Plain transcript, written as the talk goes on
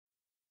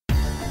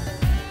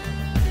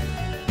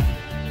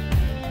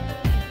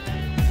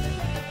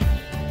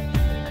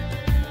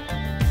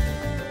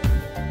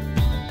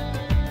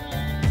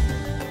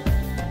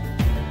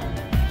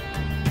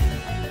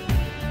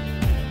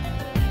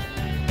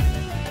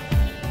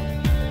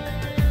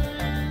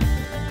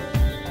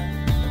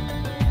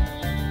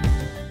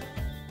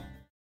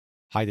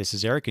Hi, this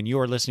is Eric, and you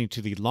are listening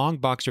to the Long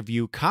Box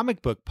Review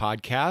comic book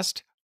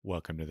podcast.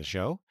 Welcome to the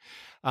show.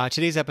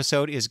 Today's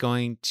episode is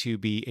going to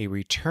be a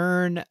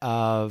return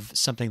of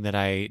something that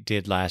I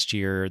did last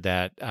year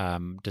that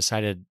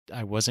decided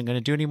I wasn't going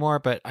to do anymore,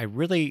 but I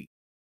really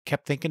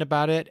kept thinking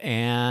about it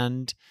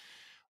and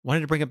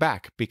wanted to bring it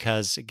back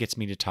because it gets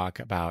me to talk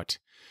about,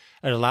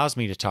 it allows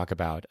me to talk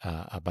about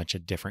a bunch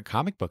of different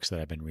comic books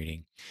that I've been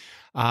reading.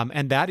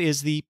 And that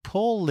is the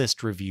pull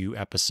list review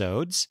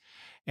episodes.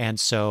 And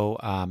so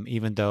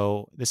even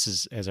though this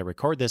is, as I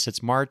record this,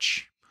 it's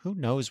March, who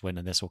knows when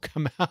this will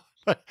come out.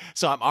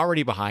 So I'm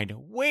already behind,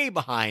 way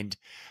behind,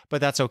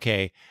 but that's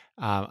okay.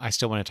 I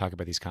still want to talk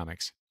about these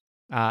comics.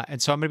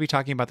 And so I'm going to be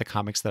talking about the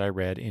comics that I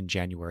read in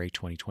January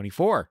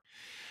 2024,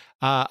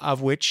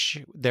 of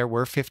which there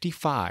were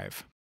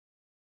 55.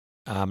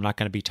 I'm not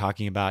going to be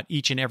talking about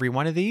each and every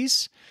one of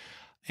these.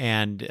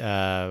 And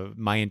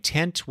my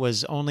intent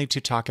was only to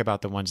talk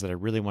about the ones that I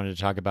really wanted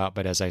to talk about.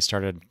 But as I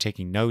started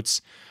taking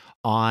notes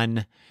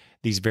on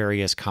these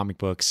various comic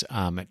books,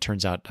 it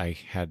turns out I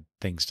had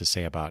things to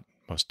say about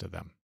most of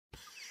them.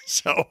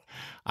 So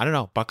I don't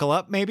know, buckle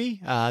up maybe.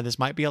 This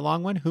might be a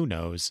long one. Who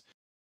knows?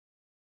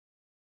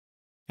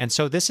 And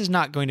so this is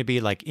not going to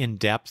be like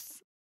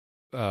in-depth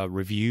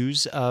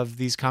reviews of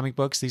these comic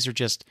books. These are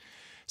just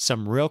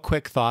some real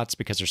quick thoughts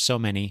because there's so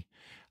many.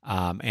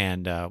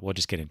 And we'll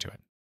just get into it.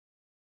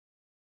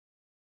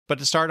 But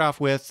to start off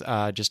with,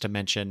 just to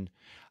mention,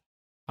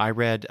 I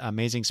read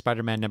Amazing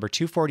Spider-Man number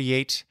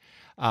 248,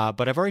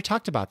 but I've already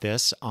talked about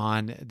this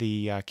on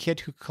the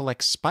Kid Who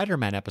Collects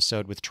Spider-Man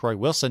episode with Troy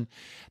Wilson.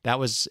 That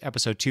was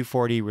episode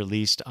 240,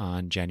 released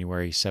on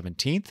January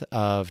 17th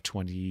of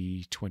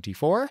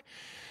 2024.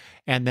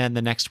 And then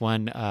the next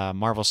one,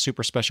 Marvel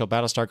Super Special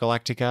Battlestar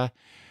Galactica,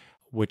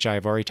 which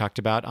I've already talked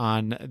about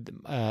on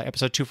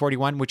episode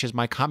 241, which is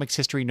my Comics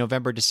History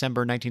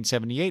November-December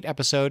 1978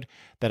 episode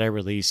that I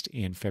released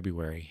in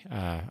February,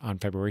 on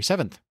February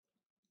 7th.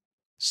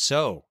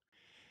 So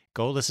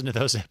go listen to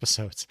those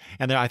episodes.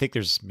 And I think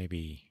there's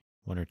maybe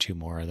one or two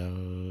more of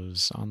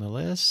those on the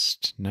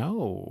list.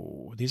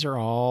 No, these are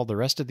all the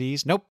rest of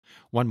these. Nope,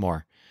 one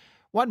more.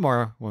 One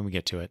more when we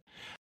get to it.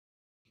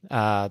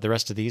 The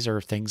rest of these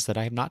are things that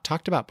I have not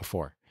talked about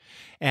before.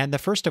 And the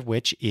first of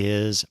which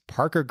is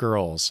Parker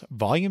Girls,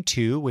 Volume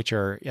 2,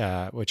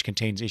 which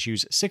contains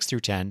issues 6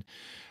 through 10,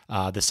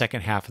 the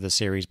second half of the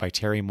series by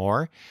Terry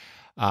Moore,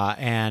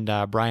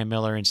 and Brian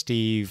Miller and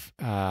Steve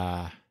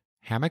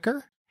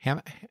Haymaker?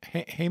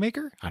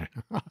 Haymaker? I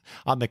don't know.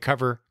 On the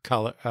cover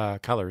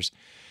colors.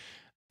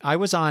 I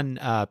was on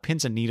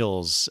pins and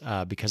needles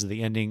because of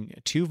the ending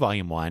to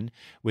Volume 1,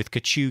 with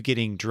Kachu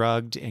getting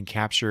drugged and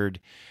captured,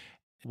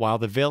 while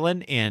the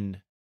villain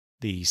in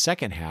the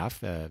second half,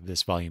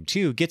 this Volume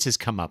 2, gets his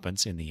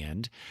comeuppance in the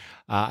end.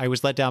 I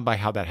was let down by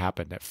how that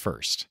happened at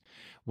first.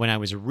 When I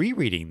was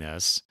rereading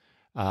this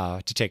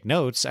to take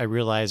notes, I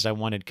realized I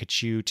wanted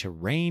Kachu to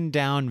rain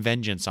down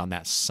vengeance on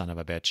that son of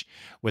a bitch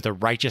with a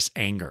righteous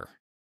anger.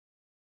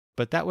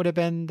 But that would have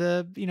been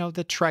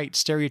the trite,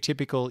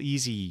 stereotypical,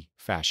 easy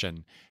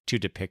fashion to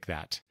depict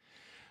that.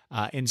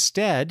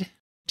 Instead,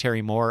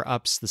 Terry Moore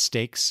ups the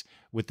stakes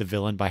with the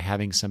villain by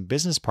having some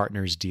business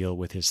partners deal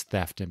with his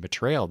theft and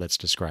betrayal that's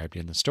described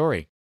in the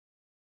story.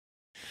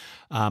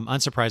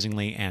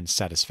 Unsurprisingly and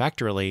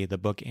satisfactorily, the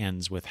book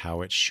ends with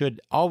how it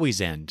should always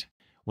end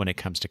when it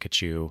comes to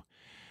Kachu,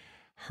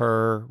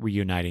 her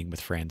reuniting with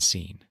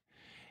Francine,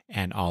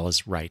 and all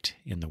is right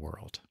in the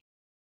world.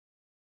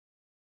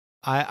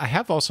 I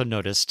have also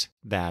noticed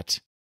that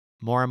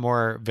more and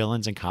more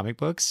villains in comic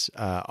books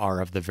are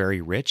of the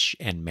very rich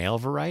and male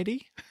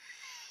variety.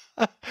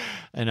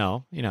 I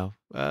know,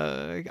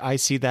 I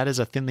see that as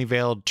a thinly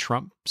veiled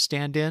Trump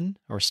stand-in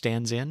or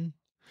stands-in,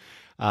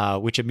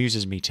 which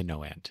amuses me to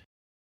no end.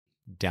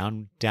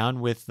 Down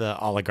with the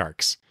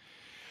oligarchs.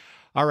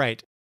 All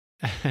right.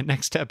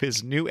 Next up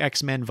is New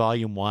X-Men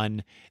Volume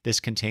 1. This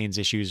contains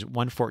issues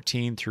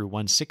 114 through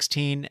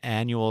 116,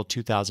 annual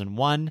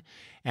 2001,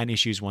 and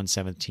issues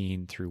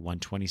 117 through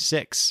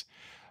 126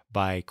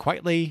 by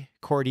Quitely,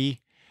 Cordy,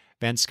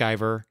 Van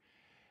Sciver,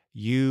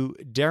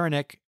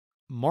 Derenick,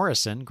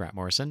 Grant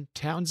Morrison,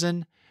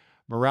 Townsend,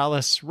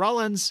 Morales,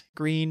 Rollins,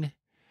 Green,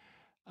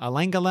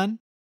 Alangalan,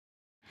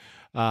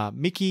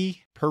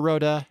 Mickey,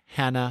 Peroda,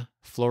 Hannah,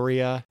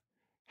 Floria,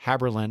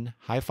 Haberlin,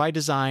 Hi-Fi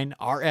Design,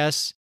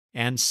 RS,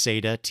 and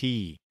Seda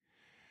T.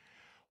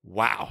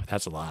 Wow,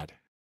 that's a lot.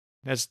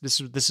 This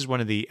is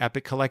one of the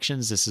epic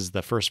collections. This is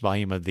the first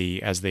volume of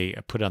the, as they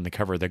put on the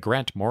cover, the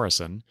Grant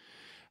Morrison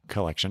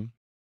collection.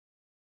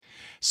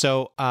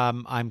 So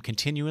I'm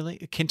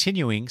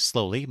continuing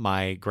slowly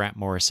my Grant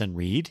Morrison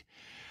read.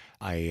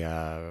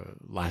 I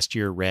last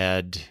year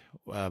read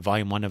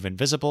Volume 1 of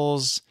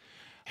Invisibles.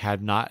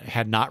 Had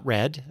not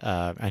read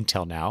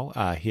until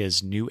now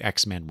his new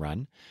X-Men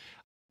run,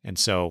 and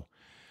so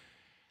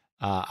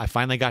I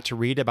finally got to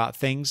read about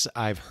things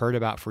I've heard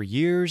about for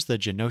years: the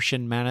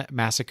Genoshan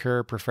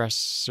Massacre,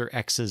 Professor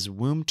X's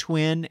womb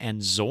twin,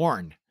 and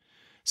Zorn.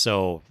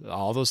 So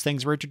all those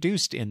things were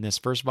introduced in this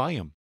first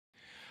volume.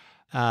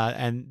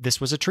 and this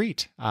was a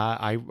treat.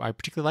 I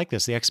particularly like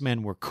this. The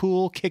X-Men were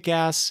cool,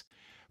 kick-ass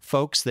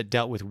folks that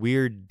dealt with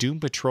weird Doom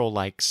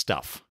Patrol-like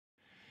stuff.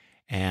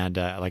 And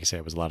like I said,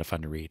 it was a lot of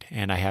fun to read.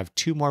 And I have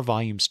 2 more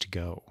volumes to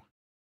go.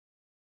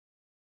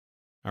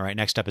 All right,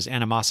 next up is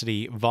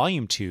Animosity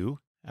Volume 2,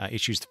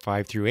 issues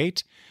 5 through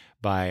 8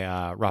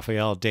 by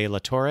Rafael de la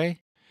Torre,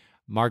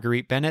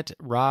 Marguerite Bennett,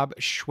 Rob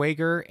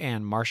Schwager,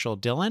 and Marshall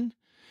Dillon.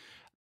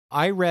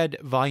 I read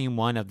Volume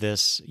 1 of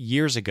this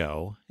years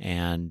ago,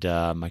 and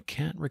I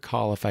can't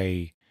recall if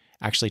I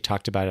actually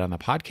talked about it on the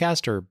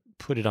podcast or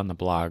put it on the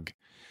blog.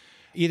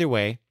 Either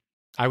way,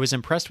 I was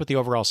impressed with the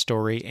overall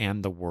story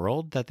and the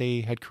world that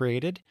they had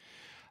created.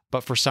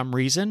 But for some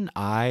reason,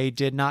 I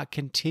did not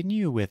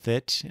continue with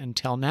it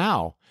until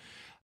now.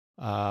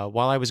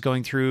 While I was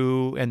going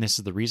through, and this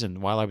is the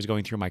reason, while I was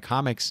going through my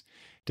comics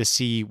to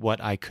see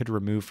what I could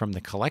remove from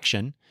the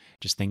collection,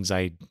 just things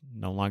I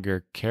no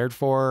longer cared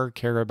for,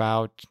 care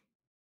about,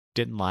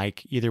 didn't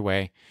like, either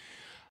way,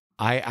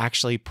 I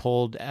actually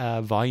pulled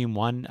volume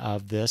 1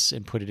 of this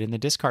and put it in the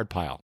discard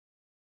pile.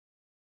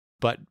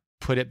 But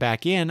put it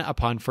back in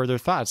upon further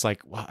thoughts.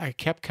 Like, well, I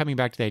kept coming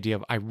back to the idea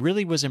of I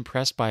really was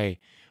impressed by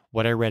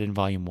what I read in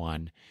volume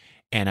 1,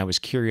 and I was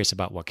curious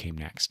about what came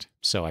next.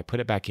 So I put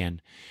it back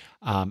in.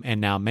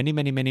 And now many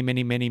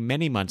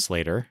months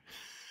later,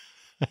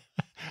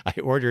 I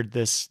ordered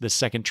this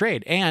second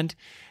trade, and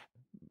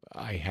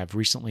I have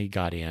recently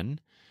got in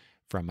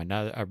from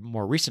a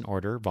more recent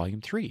order,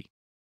 volume 3.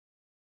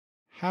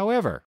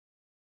 However,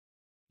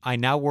 I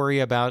now worry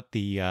about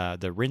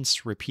the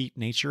rinse repeat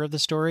nature of the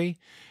story.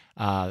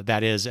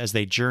 That is, as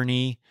they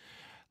journey,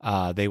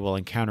 they will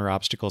encounter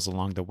obstacles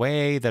along the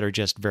way that are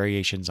just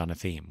variations on a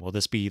theme. Will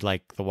this be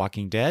like The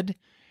Walking Dead,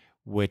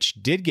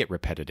 which did get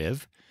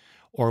repetitive,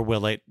 or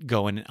will it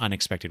go in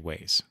unexpected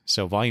ways?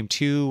 So volume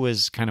 2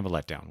 was kind of a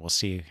letdown. We'll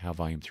see how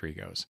volume 3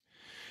 goes.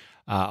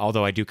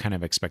 Although I do kind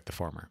of expect the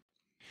former.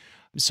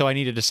 So I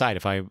need to decide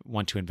if I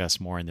want to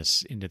invest more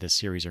into this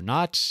series or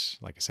not.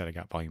 Like I said, I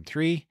got volume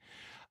 3.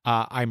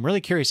 I'm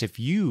really curious if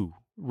you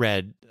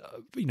read,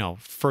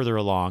 further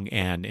along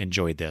and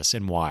enjoyed this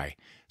and why.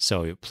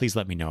 So please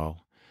let me know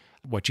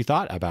what you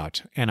thought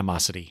about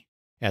Animosity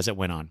as it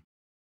went on.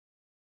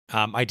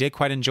 I did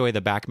quite enjoy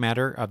the back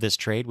matter of this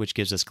trade, which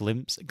gives us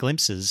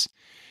glimpses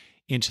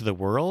into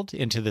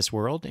this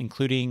world,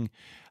 including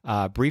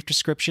brief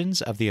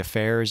descriptions of the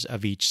affairs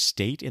of each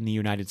state in the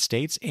United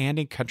States and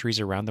in countries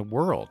around the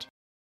world.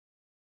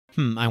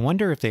 I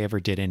wonder if they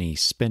ever did any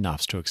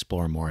spin-offs to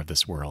explore more of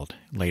this world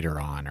later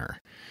on, or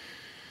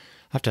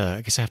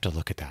I guess I have to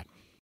look at that.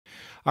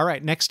 All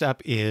right, next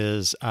up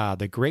is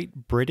the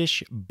Great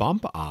British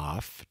Bump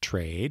Off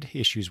trade,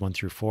 issues 1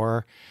 through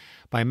 4,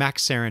 by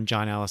Max Sarin,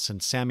 John Allison,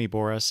 Sammy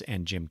Boris,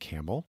 and Jim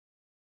Campbell.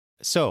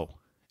 So,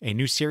 a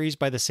new series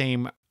by the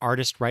same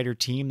artist-writer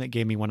team that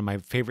gave me one of my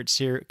favorite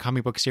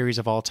comic book series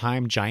of all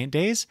time, Giant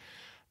Days?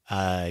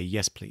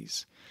 Yes,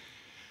 please.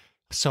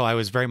 So I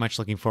was very much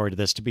looking forward to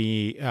this to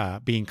be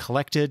being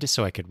collected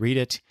so I could read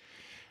it.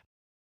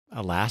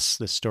 Alas,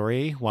 the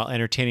story, while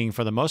entertaining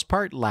for the most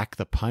part, lacked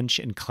the punch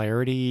and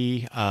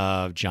clarity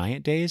of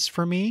Giant Days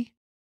for me.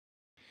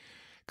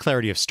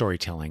 Clarity of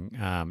storytelling,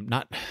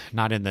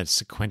 not in the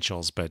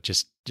sequentials, but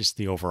just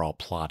the overall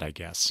plot, I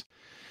guess.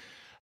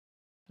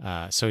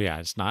 So yeah,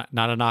 it's not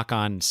a knock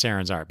on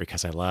Sarin's art,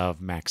 because I love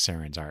Max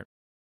Sarin's art.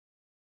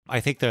 I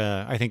think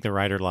the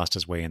writer lost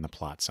his way in the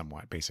plot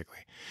somewhat, basically.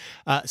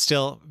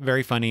 Still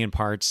very funny in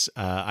parts.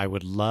 I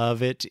would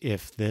love it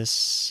if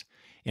this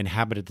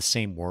inhabited the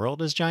same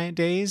world as Giant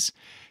Days,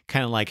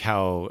 kind of like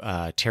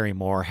how Terry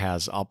Moore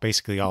has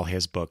basically all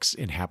his books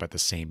inhabit the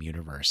same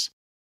universe.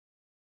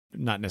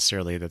 Not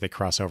necessarily that they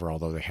cross over,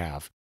 although they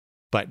have,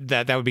 but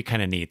that would be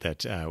kind of neat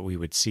that we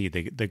would see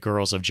the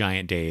girls of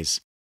Giant Days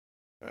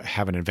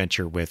have an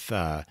adventure with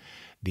the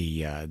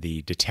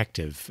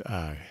detective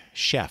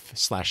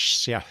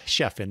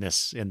chef in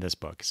this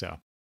book. So,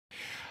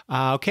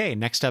 okay,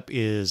 next up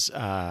is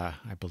I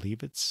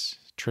believe it's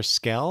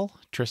Triskele.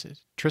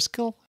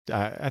 Triskele.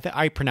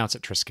 I pronounce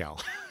it Triskele.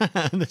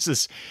 This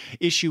is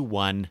issue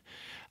 1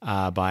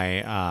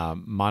 by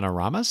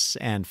Monoramas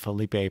and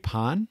Felipe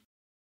Pan.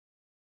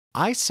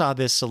 I saw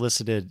this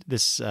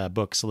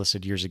book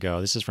solicited years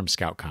ago. This is from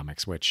Scout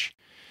Comics, which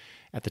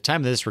at the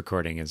time of this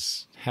recording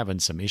is having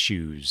some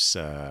issues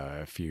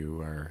if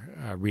you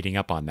are reading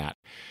up on that.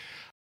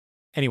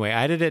 Anyway,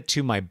 I added it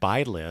to my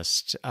buy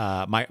list,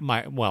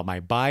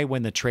 my buy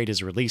when the trade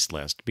is released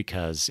list,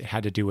 because it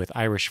had to do with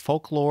Irish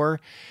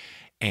folklore,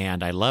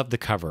 and I love the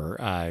cover.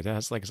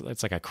 It's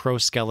like a crow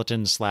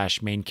skeleton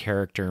 / main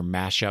character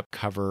mashup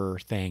cover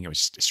thing.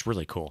 It's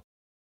really cool.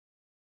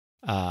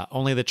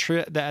 Only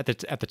at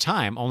the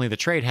time, only the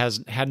trade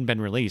hadn't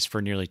been released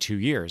for nearly 2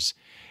 years,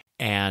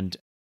 and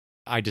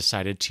I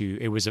decided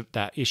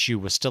that issue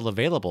was still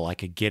available. I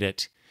could get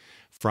it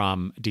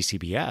from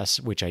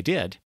DCBS, which I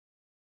did.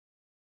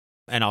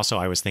 And also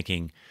I was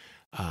thinking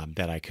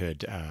that I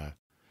could,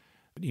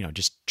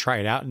 just try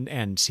it out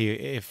and see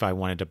if I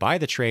wanted to buy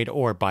the trade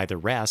or buy the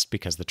rest,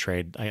 because the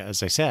trade,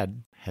 as I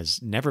said,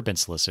 has never been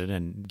solicited.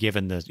 And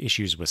given the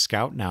issues with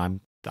Scout, now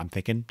I'm I'm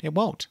thinking it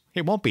won't.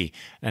 It won't be.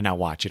 And now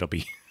watch, it'll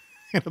be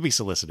it'll be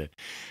solicited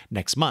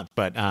next month.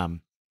 But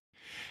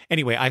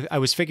anyway, I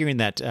was figuring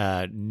that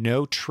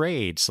no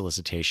trade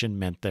solicitation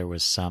meant there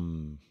was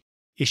some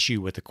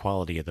issue with the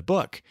quality of the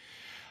book.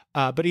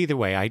 But either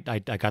way, I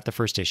got the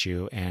first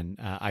issue, and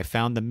I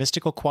found the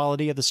mystical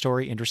quality of the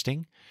story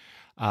interesting,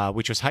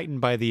 which was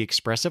heightened by the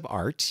expressive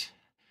art.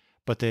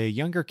 But the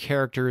younger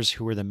characters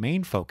who were the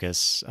main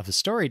focus of the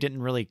story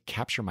didn't really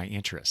capture my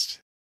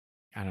interest.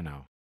 I don't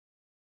know.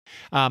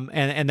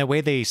 And the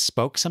way they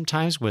spoke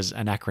sometimes was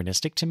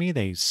anachronistic to me.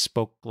 They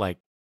spoke like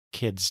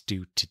kids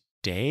do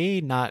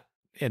today, not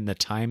in the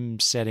time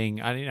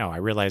setting. I don't know. I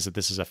realize that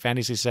this is a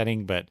fantasy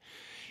setting, but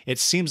it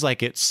seems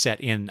like it's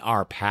set in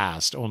our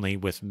past, only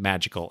with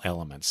magical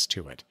elements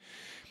to it.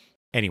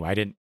 Anyway, I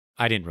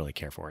didn't really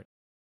care for it.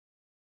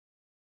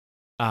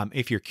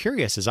 If you're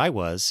curious, as I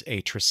was,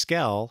 a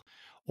Triskele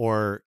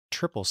or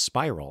triple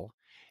spiral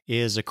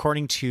is,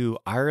 according to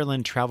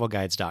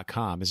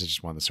IrelandTravelGuides.com, this is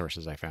just one of the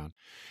sources I found,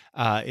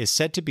 is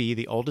said to be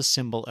the oldest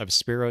symbol of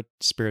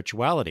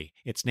spirituality.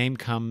 Its name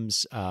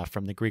comes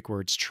from the Greek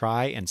words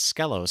tri and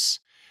skelos,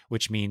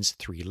 which means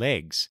 3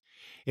 legs.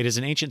 It is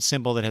an ancient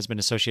symbol that has been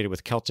associated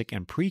with Celtic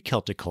and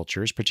pre-Celtic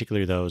cultures,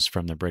 particularly those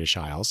from the British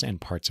Isles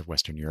and parts of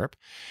Western Europe.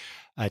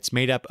 It's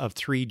made up of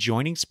 3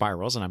 joining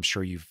spirals, and I'm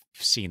sure you've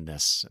seen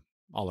this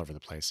all over the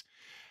place.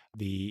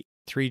 The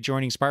 3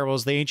 joining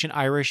spirals, the ancient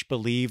Irish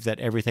believed that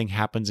everything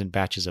happens in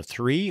batches of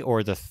 3,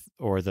 or the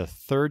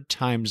third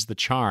time's the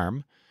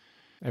charm,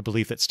 a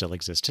belief that still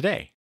exists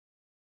today.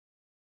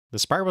 The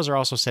spirals are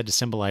also said to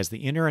symbolize the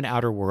inner and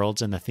outer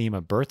worlds and the theme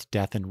of birth,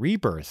 death, and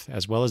rebirth,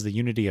 as well as the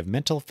unity of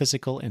mental,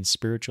 physical, and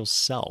spiritual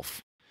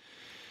self.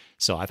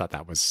 So I thought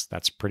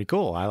that's pretty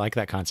cool. I like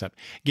that concept.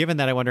 Given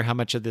that, I wonder how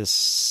much of the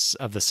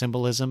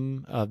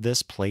symbolism of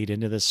this played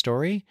into this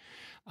story.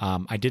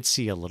 I did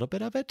see a little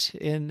bit of it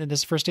in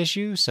this first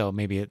issue, so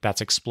maybe that's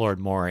explored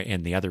more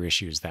in the other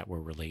issues that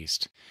were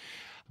released.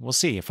 We'll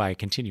see if I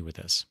continue with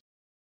this.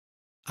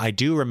 I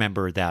do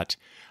remember that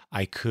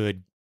I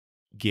could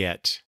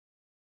get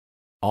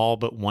all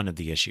but one of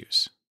the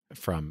issues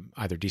from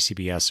either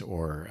DCBS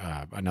or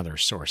another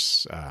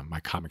source,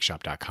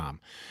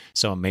 mycomicshop.com.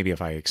 So maybe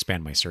if I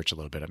expand my search a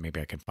little bit,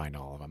 maybe I can find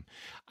all of them.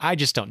 I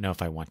just don't know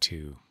if I want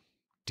to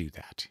do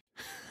that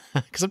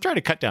because I'm trying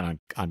to cut down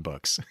on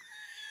books,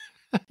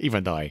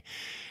 even though I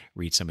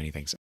read so many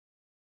things.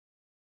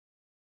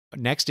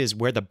 Next is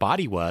Where the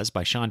Body Was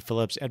by Sean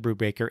Phillips, Ed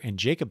Brubaker, and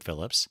Jacob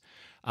Phillips,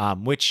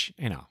 which,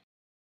 you know,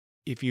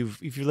 if you've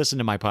listened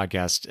to my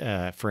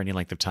podcast for any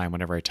length of time,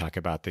 whenever I talk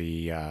about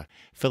the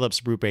Phillips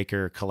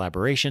Brubaker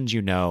collaborations,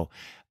 you know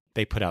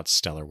they put out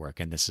stellar work,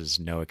 and this is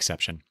no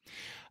exception.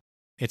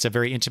 It's a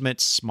very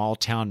intimate,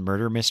 small-town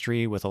murder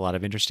mystery with a lot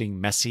of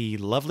interesting, messy,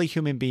 lovely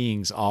human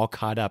beings all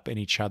caught up in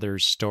each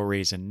other's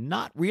stories and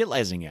not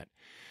realizing it,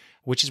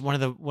 which is one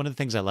of the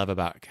things I love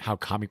about how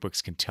comic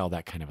books can tell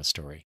that kind of a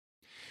story.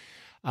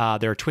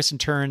 There are twists and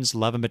turns,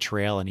 love and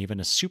betrayal, and even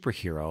a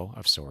superhero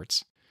of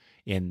sorts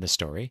in the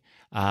story.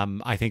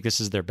 I think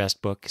this is their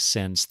best book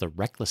since the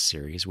Reckless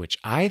series, which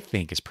I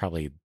think is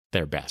probably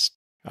their best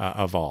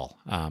of all.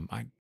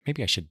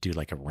 Maybe I should do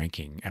like a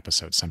ranking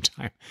episode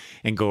sometime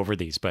and go over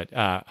these, but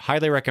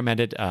highly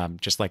recommended,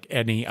 just like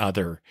any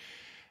other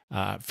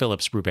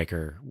Phillips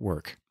Brubaker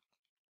work.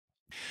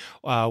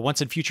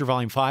 Once in Future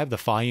Volume 5,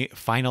 the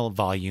final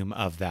volume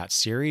of that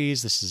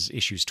series. This is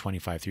issues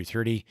 25 through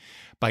 30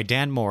 by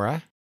Dan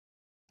Mora,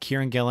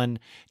 Kieran Gillen,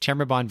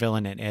 Tamara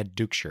Bonvillain, and Ed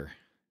Dukeshire.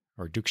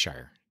 Or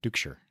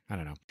Dukeshire, I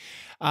don't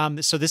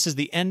know. So this is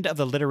the end of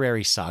the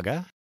literary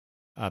saga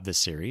of this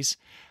series,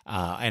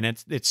 and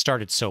it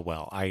started so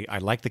well. I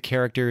like the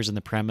characters and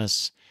the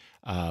premise,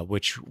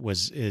 which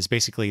is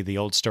basically the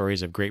old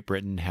stories of Great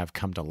Britain have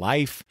come to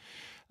life,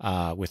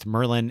 with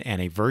Merlin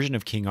and a version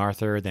of King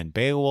Arthur. Then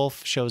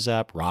Beowulf shows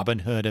up, Robin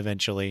Hood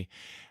eventually,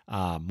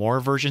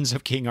 more versions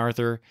of King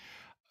Arthur.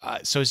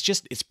 So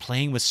it's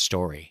playing with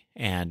story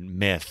and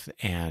myth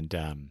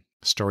and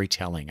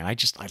storytelling, and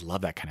I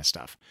love that kind of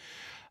stuff.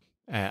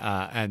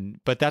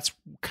 But that's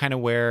kind of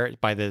where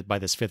by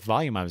this 5th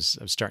volume, I was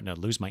starting to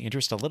lose my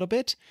interest a little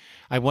bit.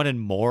 I wanted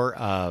more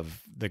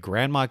of the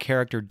grandma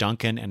character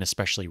Duncan, and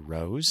especially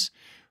Rose,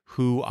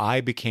 who I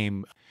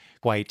became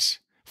quite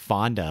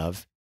fond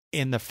of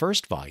in the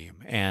first volume.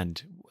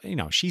 And you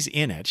know, she's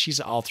in it, she's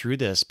all through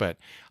this, but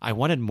I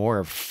wanted more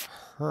of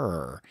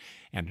her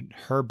and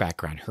her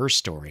background, her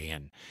story,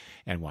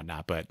 and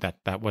whatnot. But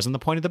that wasn't the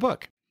point of the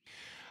book.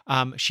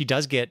 She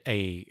does get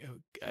a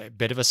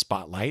bit of a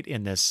spotlight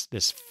in this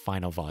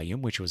final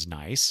volume, which was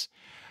nice.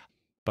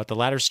 But the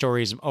latter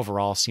stories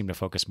overall seem to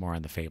focus more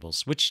on the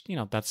fables, which, you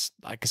know, that's,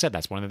 like I said,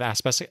 that's one of the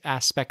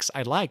aspects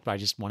I liked, but I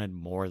just wanted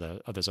more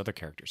of those other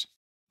characters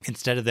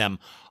instead of them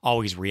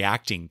always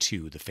reacting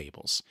to the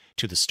fables,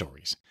 to the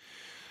stories.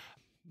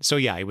 So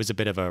yeah, it was a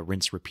bit of a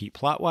rinse repeat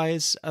plot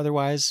wise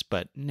otherwise,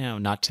 but no,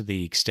 not to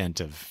the extent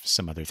of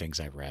some other things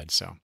I've read.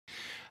 So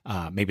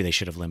Maybe they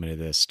should have limited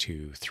this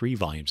to 3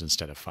 volumes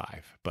instead of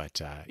 5.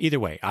 But either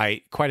way,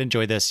 I quite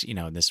enjoyed this.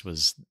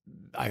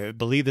 I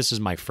believe this was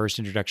my first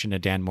introduction to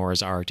Dan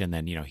Mora's art. And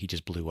then, he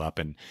just blew up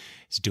and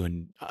is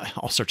doing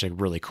all sorts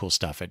of really cool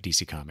stuff at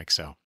DC Comics.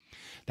 So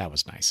that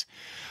was nice.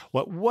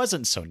 What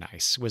wasn't so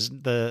nice was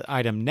the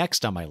item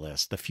next on my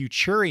list, The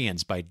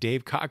Futurians by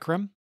Dave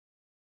Cockrum,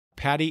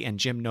 Patty, and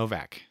Jim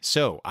Novak.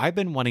 So I've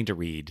been wanting to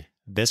read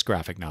this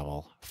graphic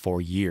novel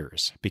for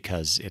years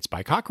because it's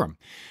by Cockrum.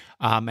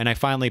 And I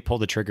finally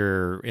pulled the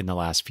trigger in the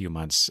last few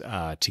months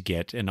to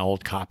get an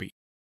old copy.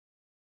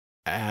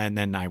 And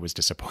then I was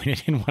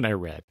disappointed in what I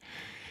read.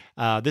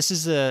 I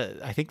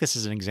think this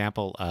is an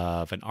example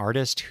of an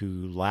artist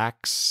who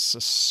lacks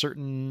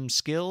certain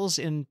skills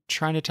in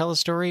trying to tell a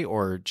story,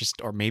 or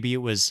maybe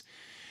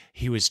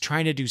he was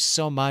trying to do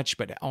so much,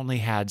 but only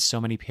had so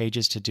many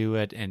pages to do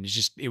it. And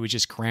it was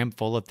just crammed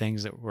full of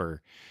things that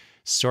were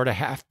sort of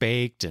half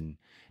baked and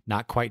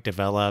not quite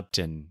developed,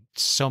 and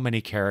so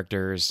many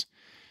characters.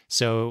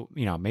 So,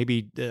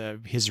 maybe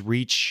his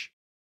reach,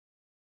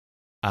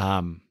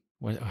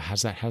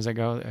 how's that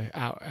go?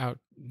 Out.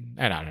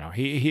 I don't know.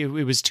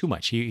 It was too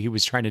much. He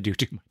was trying to do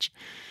too much.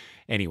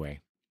 Anyway,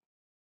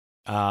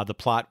 the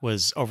plot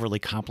was overly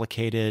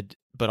complicated,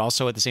 but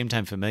also at the same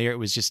time familiar.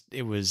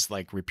 It was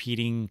like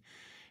repeating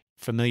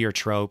familiar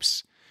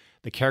tropes.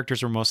 The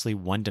characters were mostly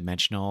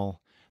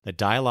one-dimensional. The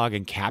dialogue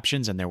and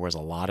captions, and there was a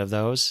lot of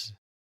those,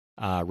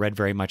 read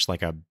very much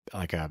like a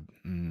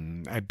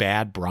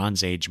bad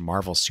Bronze Age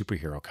Marvel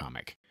superhero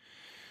comic.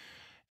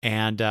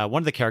 And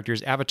one of the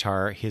characters,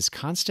 Avatar, his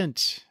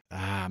constant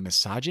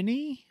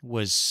misogyny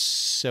was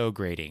so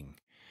grating.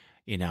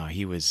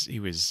 He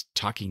was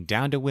talking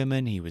down to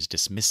women. He was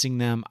dismissing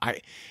them.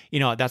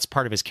 That's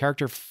part of his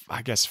character,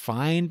 I guess,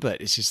 fine,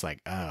 but it's just like,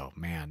 oh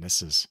man,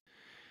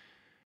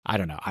 I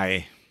don't know.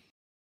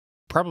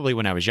 Probably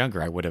when I was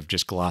younger, I would have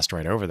just glossed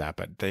right over that.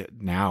 But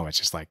now it's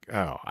just like,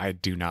 oh, I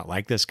do not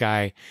like this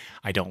guy.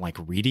 I don't like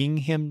reading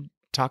him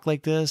talk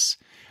like this.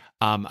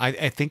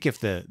 I think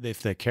if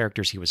the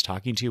characters he was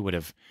talking to would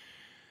have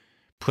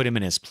put him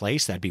in his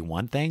place, that'd be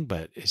one thing.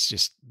 But it's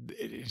just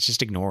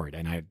ignored,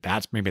 and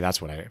maybe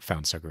that's what I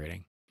found so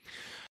grating.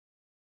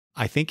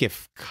 I think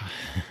if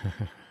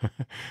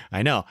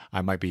I know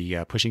I might be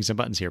pushing some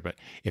buttons here, but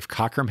if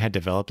Cockrum had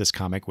developed this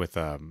comic with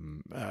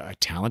a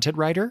talented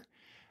writer,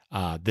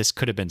 this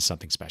could have been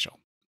something special,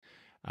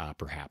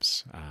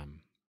 perhaps.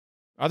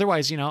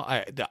 Otherwise,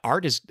 the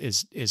art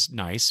is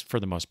nice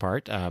for the most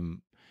part.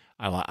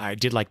 I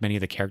did like many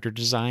of the character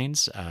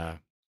designs.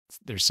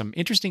 There's some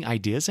interesting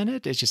ideas in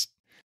it. It's just,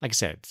 like I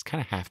said, it's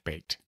kind of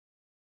half-baked.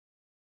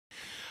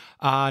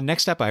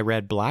 Next up, I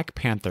read Black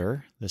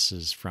Panther. This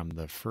is from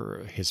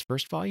his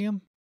first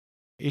volume.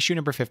 Issue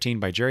number 15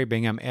 by Jerry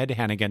Bingham, Ed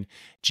Hannigan,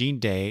 Gene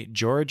Day,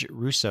 George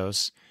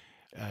Roussos,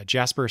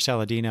 Jasper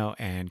Saladino,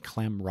 and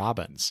Clem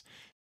Robbins.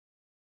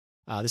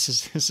 This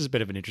is a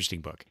bit of an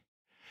interesting book.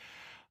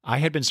 I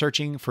had been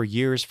searching for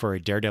years for a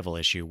Daredevil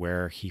issue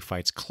where he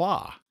fights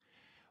Claw,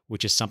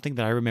 which is something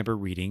that I remember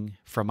reading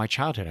from my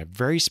childhood. I have a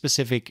very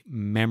specific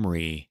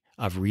memory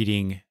of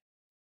reading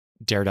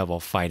Daredevil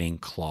fighting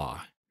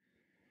Claw.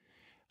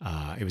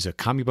 It was a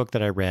comic book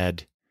that I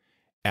read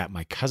at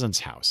my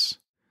cousin's house,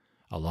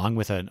 along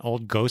with an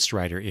old Ghost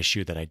Rider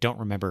issue that I don't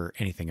remember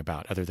anything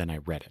about other than I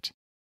read it.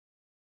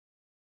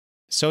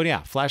 So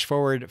yeah, flash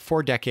forward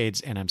 4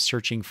 decades, and I'm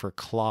searching for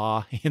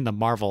Claw in the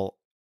Marvel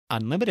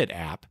Unlimited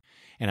app,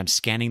 and I'm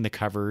scanning the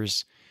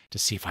covers to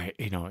see if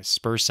it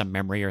spurs some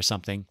memory or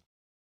something.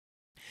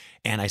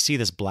 And I see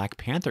this Black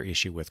Panther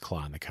issue with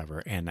Claw on the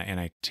cover, and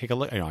I take a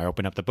look. I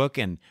open up the book,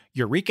 and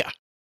eureka!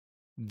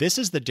 This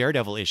is the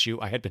Daredevil issue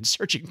I had been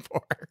searching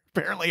for.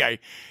 Apparently, I,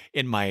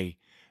 in my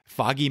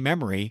foggy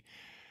memory,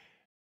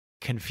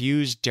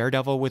 confused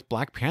Daredevil with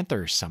Black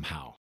Panther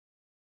somehow.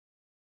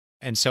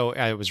 And so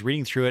I was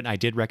reading through it, and I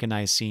did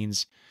recognize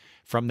scenes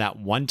from that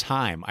one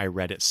time I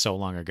read it so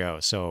long ago.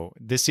 So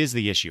this is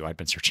the issue I'd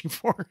been searching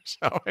for.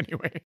 So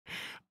anyway,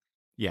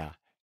 yeah.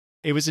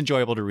 It was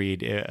enjoyable to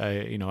read,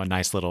 a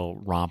nice little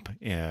romp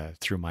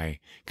through my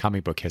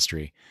comic book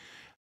history.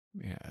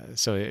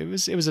 So it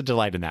was a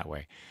delight in that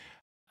way.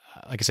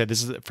 Like I said,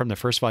 this is from the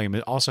first volume.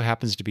 It also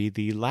happens to be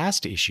the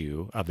last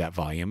issue of that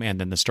volume, and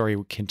then the story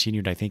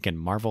continued, I think, in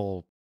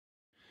Marvel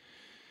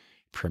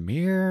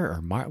Premiere or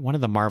one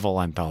of the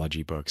Marvel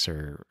anthology books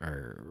or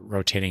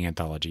rotating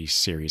anthology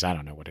series. I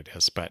don't know what it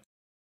is, but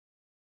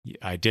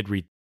I did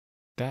read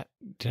that.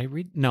 Did I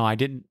read? No, I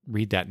didn't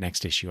read that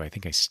next issue. I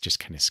think I just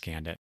kind of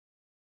scanned it.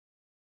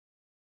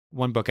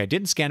 One book I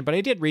didn't scan, but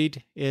I did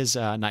read is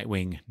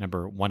Nightwing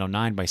number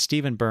 109 by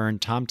Stephen Byrne,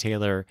 Tom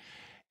Taylor,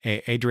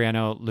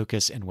 Adriano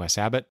Lucas, and Wes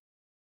Abbott.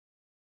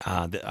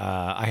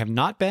 I have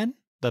not been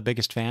the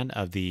biggest fan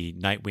of the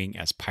Nightwing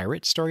as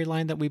pirate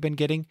storyline that we've been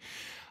getting,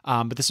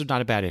 but this is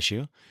not a bad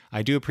issue.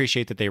 I do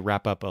appreciate that they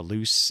wrap up a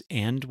loose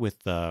end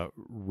with the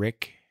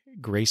Rick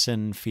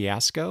Grayson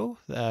fiasco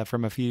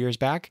from a few years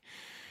back,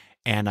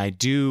 and I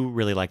do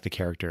really like the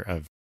character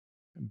of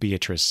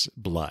Beatrice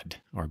Blood,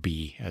 or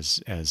B,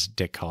 as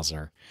Dick calls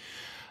her.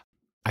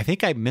 I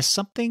think I missed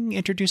something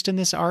introduced in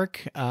this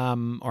arc,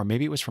 or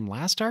maybe it was from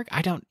last arc.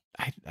 I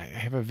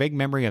have a vague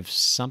memory of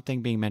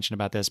something being mentioned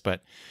about this,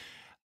 but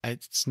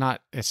it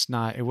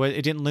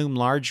didn't loom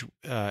large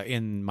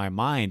in my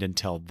mind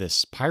until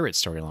this pirate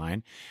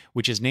storyline,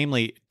 which is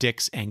namely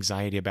Dick's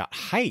anxiety about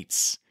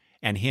heights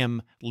and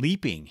him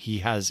leaping.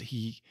 He's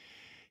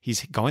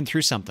going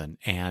through something,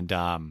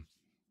 and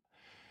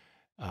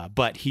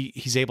but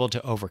he's able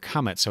to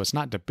overcome it, so it's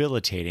not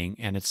debilitating,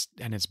 and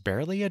it's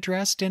barely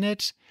addressed in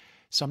it.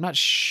 So I'm not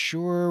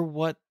sure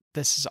what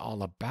this is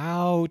all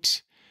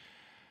about.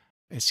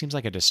 It seems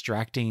like a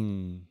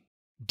distracting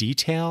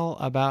detail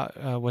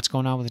about what's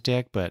going on with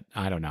Dick, but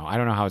I don't know. I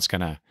don't know how it's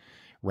going to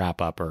wrap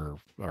up or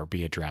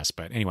be addressed.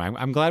 But anyway,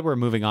 I'm glad we're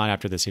moving on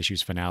after this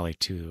issue's finale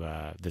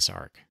to this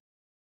arc.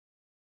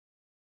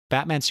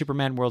 Batman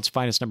Superman World's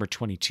Finest number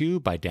 22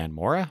 by Dan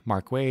Mora,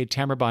 Mark Waid,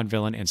 Tamara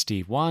Bonvillain, and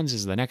Steve Wands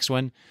is the next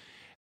one.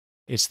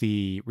 It's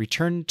the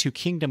Return to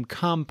Kingdom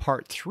Come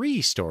Part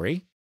 3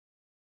 story.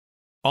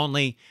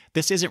 Only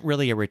this isn't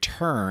really a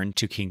return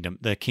to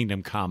the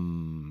Kingdom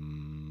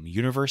Come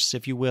universe,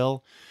 if you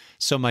will,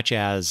 so much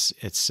as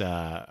it's,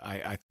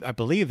 I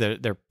believe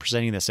that they're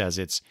presenting this as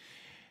it's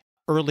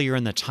earlier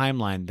in the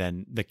timeline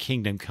than the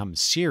Kingdom Come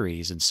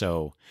series. And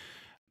so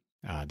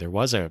there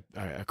was a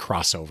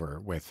crossover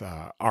with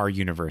our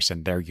universe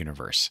and their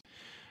universe.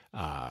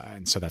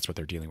 And so that's what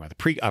they're dealing with,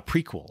 a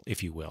prequel,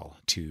 if you will,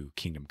 to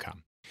Kingdom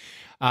Come.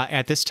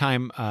 At this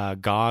time,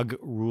 Gog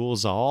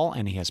rules all,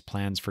 and he has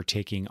plans for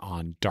taking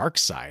on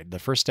Darkseid, the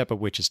first step of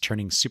which is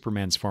turning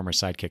Superman's former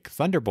sidekick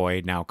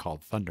Thunderboy, now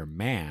called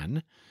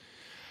Thunderman,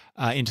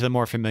 into the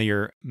more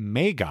familiar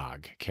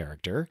Magog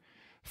character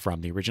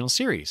from the original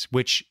series,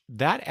 which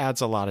that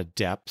adds a lot of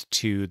depth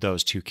to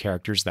those two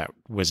characters that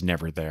was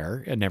never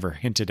there and never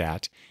hinted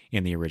at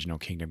in the original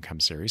Kingdom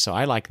Come series. So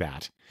I like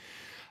that.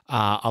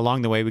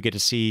 Along the way, we get to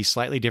see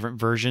slightly different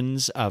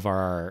versions of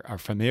our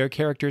familiar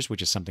characters,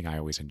 which is something I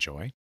always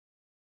enjoy.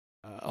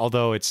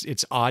 Although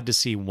it's odd to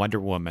see Wonder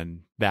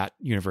Woman, that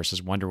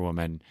universe's Wonder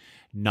Woman,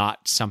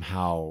 not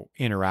somehow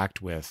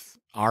interact with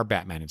our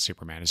Batman and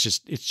Superman. It's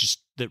just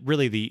that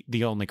really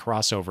the only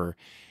crossover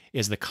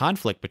is the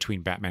conflict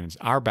between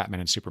our Batman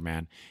and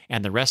Superman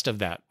and the rest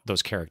of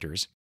those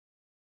characters,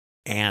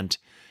 and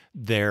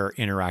their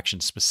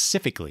interaction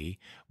specifically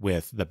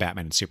with the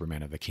Batman and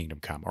Superman of the Kingdom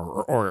Come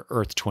or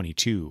Earth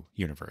 22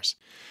 universe.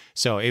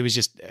 So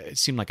it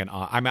seemed like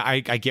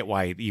I get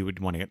why you would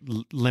want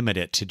to limit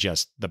it to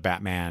just the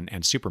Batman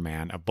and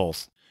Superman of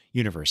both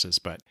universes,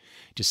 but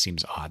it just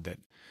seems odd that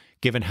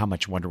given how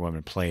much Wonder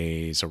Woman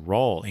plays a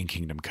role in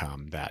Kingdom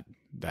Come that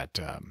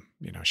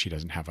she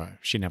didn't have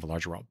a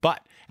larger role.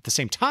 But at the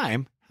same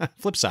time,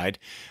 flip side,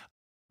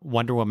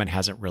 Wonder Woman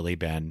hasn't really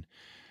been,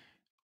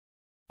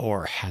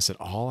 or has it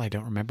all? I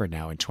don't remember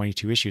now. In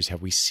 22 issues,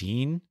 have we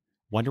seen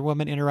Wonder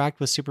Woman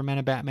interact with Superman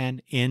and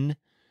Batman in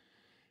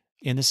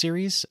the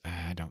series?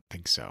 I don't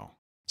think so.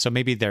 So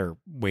maybe they're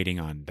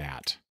waiting on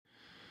that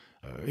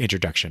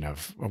introduction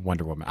of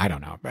Wonder Woman. I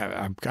don't know.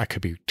 I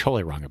could be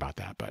totally wrong about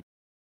that. But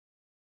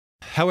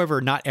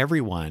however, not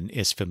everyone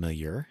is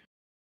familiar,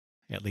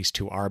 at least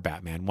to our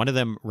Batman. One of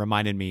them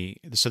reminded me.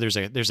 So there's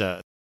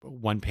a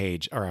one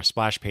page or a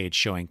splash page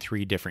showing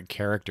 3 different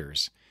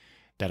characters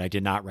that I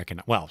did not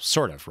recognize. Well,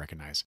 sort of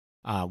recognize.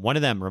 One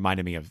of them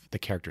reminded me of the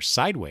character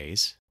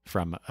Sideways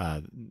from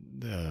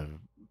the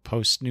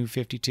post New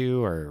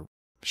 52 or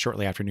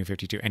shortly after New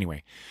 52.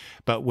 Anyway,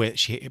 but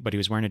he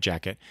was wearing a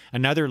jacket.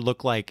 Another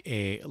looked like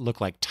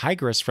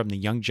Tigress from the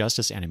Young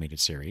Justice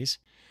animated series,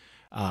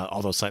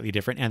 although slightly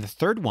different. And the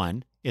third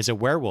one is a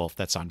werewolf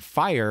that's on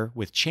fire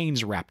with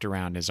chains wrapped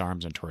around his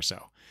arms and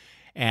torso.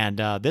 And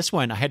this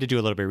one, I had to do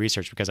a little bit of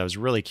research because I was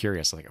really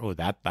curious. Like, oh,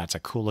 that's a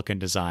cool looking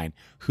design.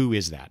 Who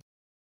is that?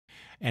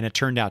 And it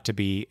turned out to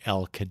be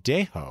El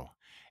Cadejo,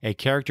 a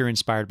character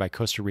inspired by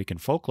Costa Rican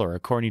folklore,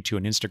 according to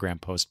an Instagram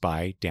post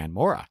by Dan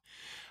Mora.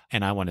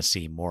 And I want to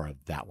see more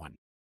of that one.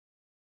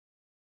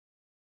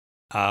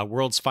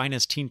 World's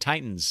Finest Teen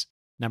Titans,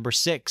 number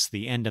 6,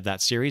 the end of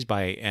that series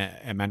by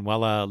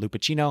Emanuela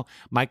Lupacchino,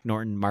 Mike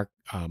Norton, Mark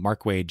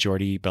Waid,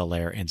 Jordi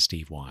Belair, and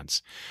Steve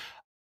Wands.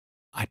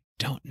 I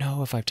don't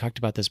know if I've talked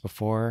about this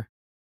before.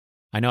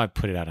 I know I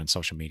put it out on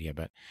social media,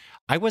 but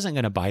I wasn't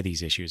going to buy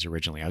these issues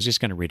originally. I was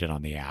just going to read it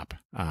on the app.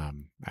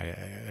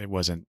 It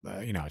wasn't,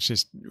 it's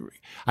just,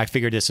 I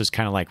figured this was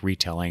kind of like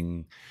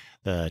retelling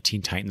the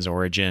Teen Titans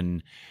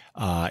origin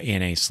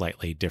in a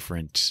slightly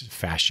different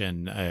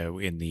fashion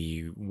in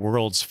the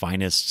world's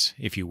finest,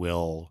 if you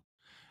will,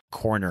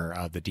 corner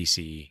of the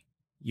DC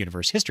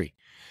universe history.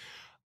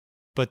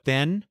 But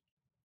then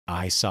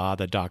I saw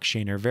the Doc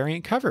Shaner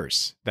variant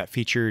covers that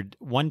featured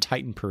one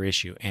Titan per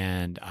issue,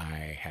 and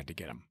I had to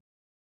get them.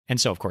 And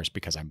so, of course,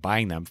 because I'm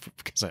buying them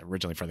because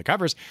originally for the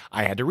covers,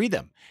 I had to read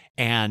them.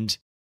 And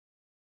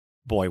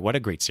boy, what a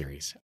great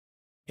series.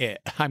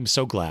 I'm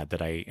so glad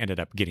that I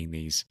ended up getting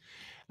these.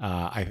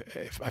 I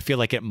feel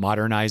like it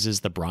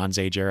modernizes the Bronze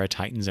Age era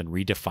Titans and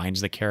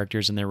redefines the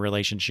characters and their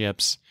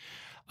relationships.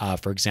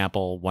 For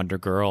example, Wonder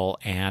Girl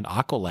and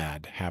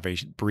Aqualad have a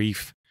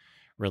brief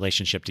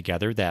relationship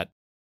together that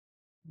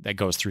that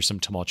goes through some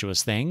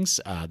tumultuous things.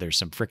 There's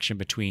some friction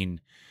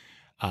between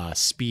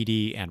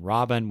Speedy and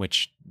Robin,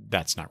 which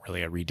that's not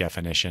really a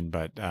redefinition,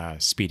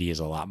 but Speedy is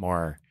a lot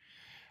more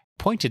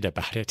pointed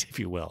about it, if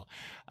you will.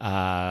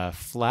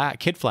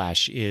 Kid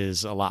Flash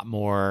is a lot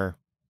more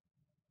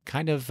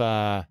kind of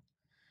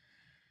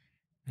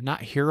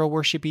not hero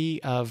worshipy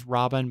of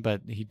Robin,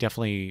 but he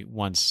definitely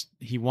wants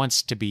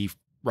to be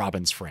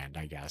Robin's friend,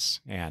 I guess.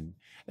 And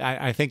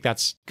I think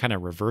that's kind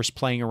of reverse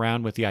playing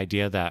around with the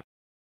idea that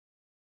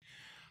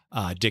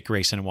Dick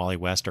Grayson and Wally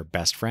West are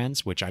best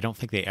friends, which I don't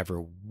think they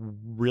ever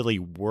really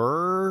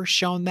were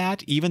shown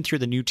that, even through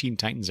the New Teen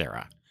Titans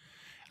era.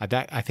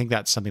 I think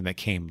that's something that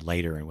came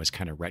later and was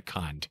kind of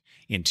retconned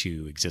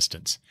into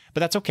existence.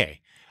 But that's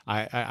okay.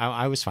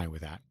 I was fine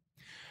with that.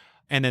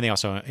 And then they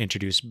also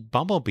introduced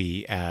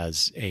Bumblebee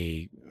as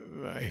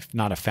if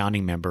not a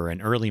founding member,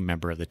 an early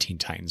member of the Teen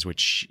Titans,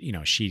 which,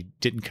 she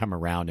didn't come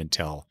around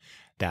until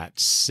that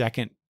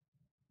second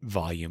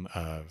volume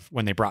of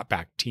when they brought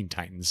back Teen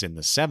Titans in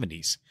the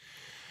 70s.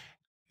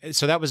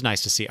 So that was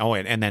nice to see. Oh,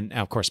 and then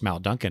of course Mal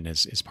Duncan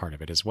is part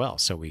of it as well.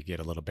 So we get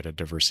a little bit of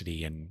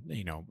diversity and,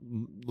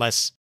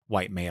 less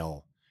white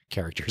male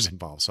characters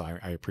involved. So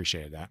I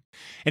appreciated that.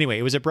 Anyway,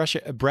 it was a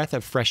breath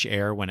of fresh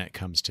air when it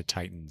comes to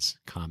Titans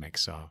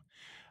comics. So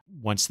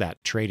once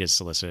that trade is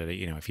solicited,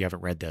 if you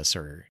haven't read this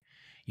or,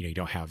 you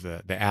don't have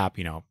the app,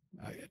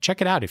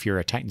 check it out if you're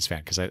a Titans fan,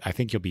 because I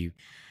think you'll be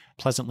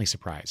pleasantly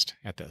surprised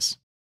at this.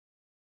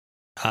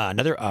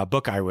 Another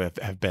book I would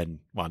have been,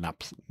 well,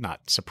 not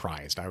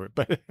surprised,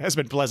 but has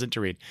been pleasant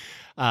to read,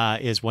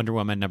 is Wonder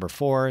Woman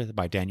 #4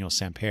 by Daniel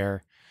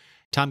Sampere,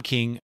 Tom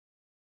King,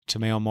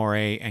 Tomeo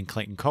Morey, and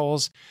Clayton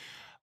Coles.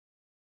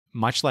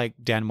 Much like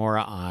Dan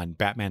Mora on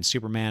Batman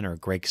Superman or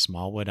Greg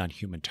Smallwood on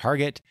Human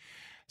Target,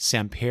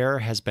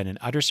 Sampere has been an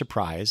utter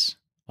surprise.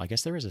 Well, I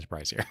guess there is a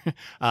surprise here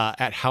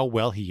at how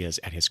well he is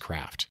at his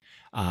craft.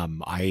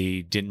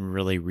 I didn't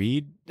really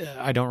read.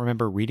 I don't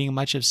remember reading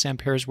much of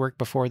Sampere's work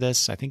before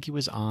this. I think he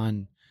was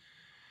on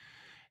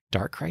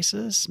Dark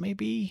Crisis,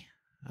 maybe.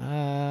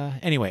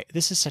 Anyway,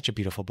 this is such a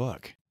beautiful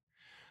book.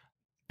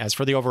 As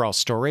for the overall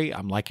story,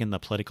 I'm liking the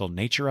political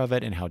nature of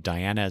it and how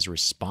Diana is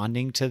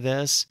responding to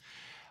this.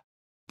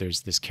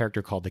 There's this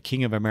character called the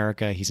King of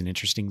America. He's an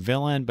interesting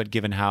villain, but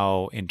given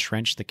how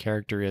entrenched the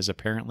character is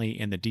apparently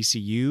in the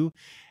DCU,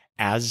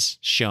 as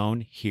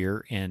shown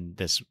here in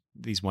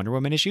these Wonder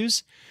Woman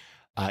issues,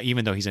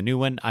 even though he's a new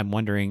one, I'm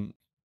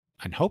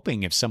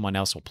hoping if someone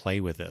else will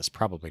play with this.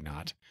 Probably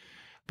not.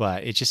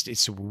 But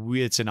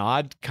it's an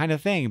odd kind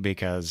of thing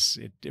because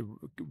it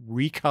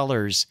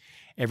recolors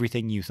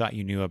everything you thought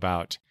you knew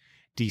about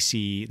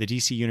DC, the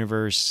DC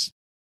universe,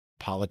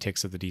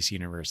 politics of the DC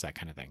universe, that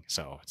kind of thing.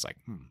 So it's like,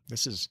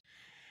 this is,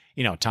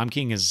 Tom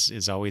King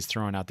is always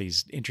throwing out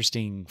these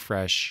interesting,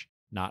 fresh,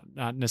 not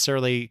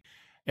necessarily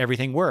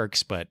everything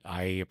works, but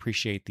I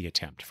appreciate the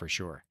attempt for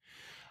sure.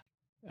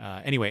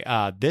 Anyway,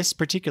 this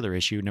particular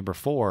issue,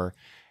 #4,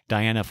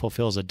 Diana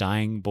fulfills a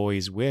dying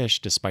boy's wish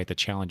despite the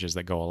challenges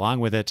that go along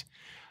with it.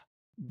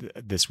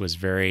 This was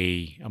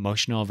very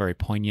emotional, very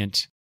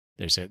poignant.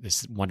 There's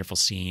this wonderful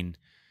scene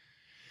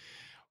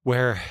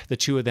where the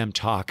two of them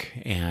talk,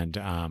 and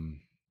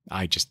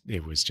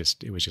it was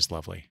just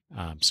lovely.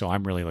 So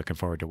I'm really looking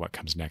forward to what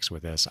comes next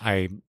with this.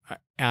 I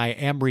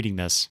am reading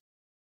this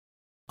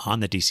on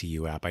the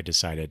DCU app. I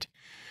decided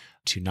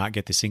to not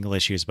get the single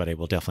issues, but I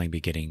will definitely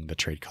be getting the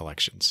trade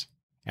collections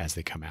as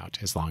they come out,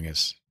 as long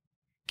as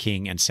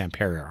King and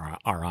Sampere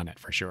are on it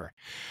for sure.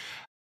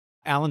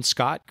 Alan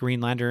Scott, The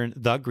Green Lantern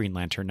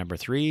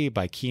 #3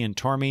 by Kian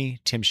Tormey,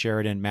 Tim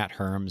Sheridan, Matt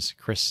Herms,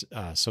 Chris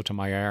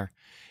Sotomayor,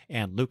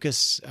 and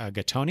Lucas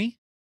Gattoni.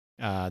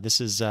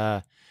 This is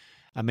a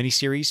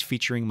miniseries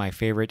featuring my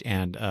favorite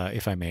and,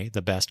 if I may,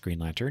 the best Green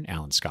Lantern,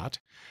 Alan Scott.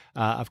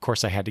 Of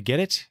course, I had to get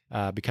it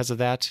because of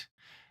that.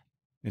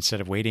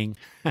 Instead of waiting,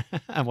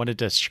 I wanted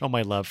to show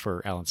my love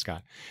for Alan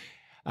Scott.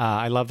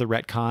 I love the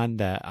retcon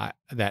that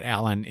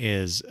Alan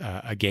is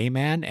a gay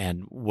man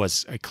and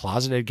was a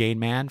closeted gay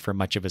man for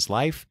much of his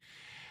life,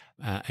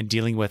 and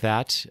dealing with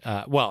that.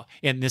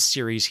 In this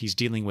series, he's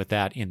dealing with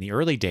that in the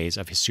early days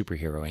of his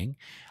superheroing.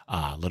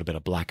 A little bit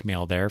of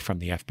blackmail there from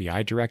the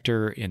FBI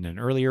director in an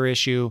earlier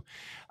issue.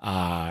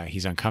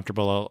 He's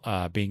uncomfortable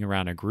being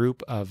around a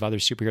group of other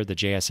superheroes, the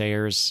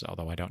JSAers,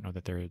 although I don't know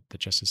that they're the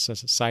Justice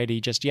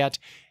Society just yet.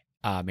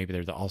 Maybe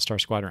they're the All-Star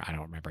Squadron. I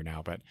don't remember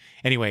now. But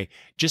anyway,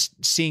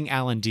 just seeing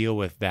Alan deal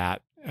with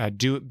that,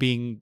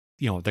 being,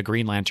 the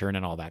Green Lantern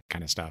and all that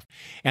kind of stuff.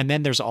 And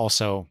then there's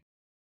also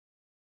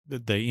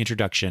the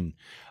introduction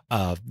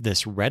of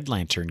this Red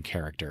Lantern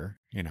character,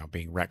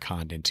 being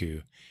retconned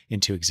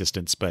into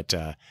existence. But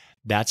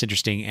that's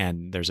interesting.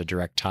 And there's a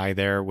direct tie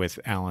there with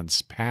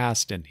Alan's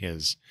past and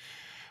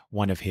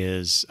one of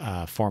his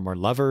former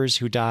lovers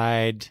who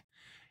died.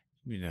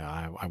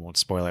 I won't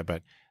spoil it,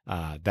 but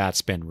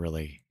that's been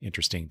really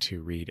interesting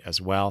to read as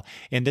well.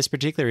 In this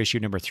particular issue,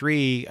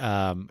 #3,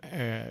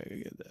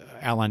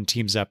 Alan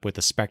teams up with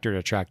the Spectre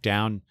to track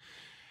down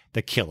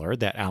the killer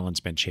that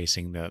Alan's been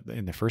chasing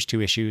in the first 2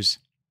 issues.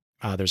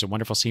 There's a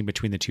wonderful scene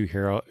between the two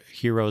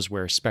heroes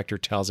where Spectre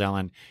tells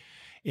Ellen,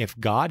 if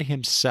God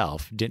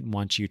himself didn't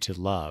want you to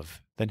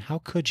love, then how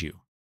could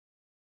you?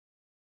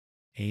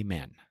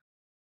 Amen.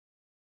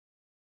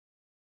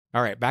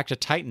 All right, back to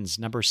Titans,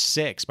 number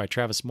 6 by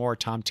Travis Moore,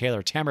 Tom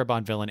Taylor, Tamara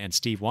Bonvillain, and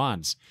Steve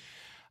Wands.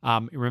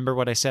 Remember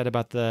what I said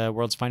about the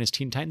World's Finest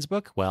Teen Titans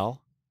book?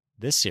 Well,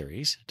 this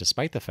series,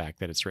 despite the fact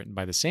that it's written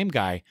by the same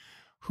guy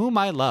whom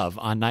I love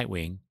on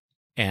Nightwing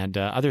and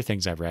other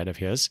things I've read of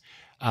his,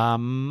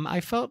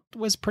 I felt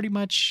was pretty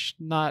much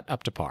not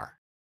up to par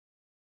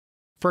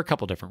for a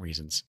couple different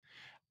reasons.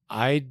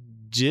 I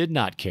did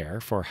not care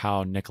for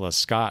how Nicholas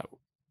Scott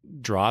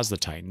draws the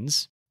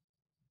Titans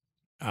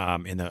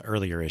in the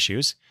earlier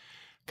issues,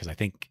 because I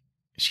think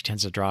she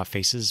tends to draw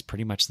faces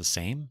pretty much the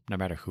same, no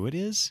matter who it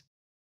is,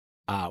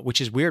 which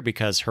is weird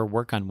because her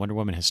work on Wonder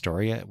Woman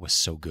Historia was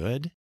so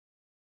good.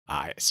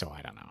 So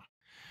I don't know.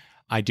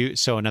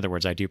 So in other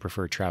words, I do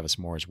prefer Travis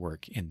Moore's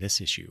work in this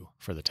issue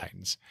for the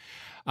Titans.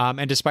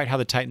 And despite how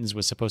the Titans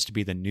was supposed to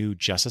be the new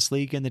Justice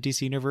League in the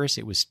DC universe,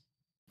 it was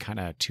kind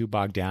of too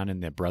bogged down in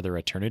the Brother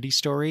Eternity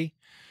story.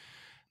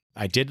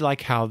 I did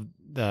like how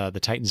the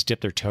Titans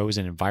dipped their toes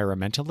in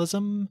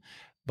environmentalism,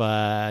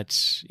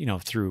 but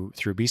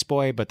through Beast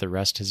Boy, but the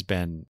rest has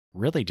been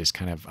really just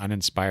kind of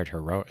uninspired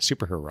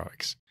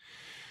superheroics.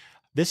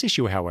 This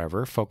issue,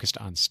 however, focused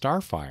on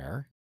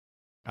Starfire,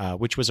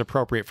 which was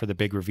appropriate for the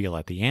big reveal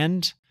at the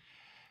end.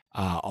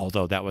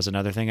 Although that was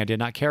another thing I did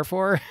not care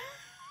for.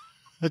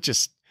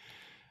 Just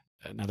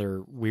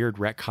another weird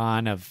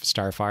retcon of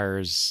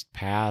Starfire's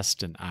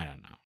past, and I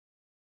don't know.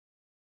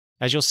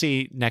 As you'll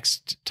see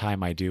next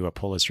time I do a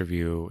pull list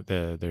review,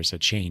 there's a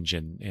change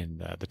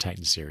in the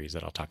Titan series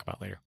that I'll talk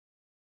about later.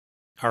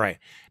 All right,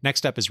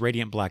 next up is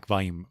Radiant Black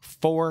Volume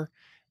 4.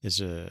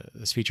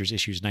 This features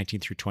issues 19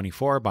 through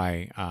 24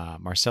 by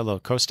Marcelo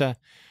Costa,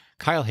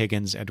 Kyle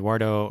Higgins,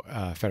 Eduardo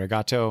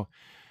Ferragato,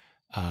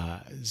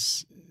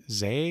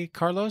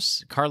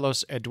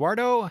 Carlos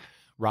Eduardo,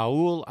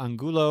 Raul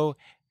Angulo,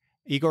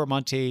 Igor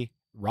Monte,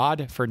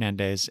 Rod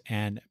Fernandez,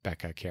 and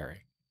Becca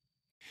Carey.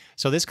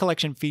 So this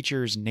collection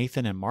features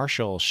Nathan and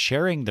Marshall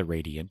sharing the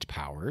Radiant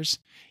powers,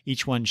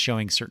 each one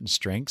showing certain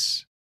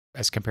strengths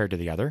as compared to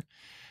the other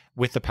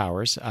with the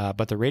powers.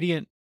 But the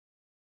Radiant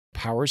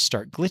powers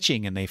start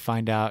glitching and they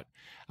find out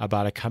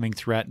about a coming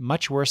threat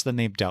much worse than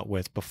they've dealt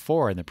with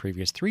before in the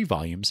previous 3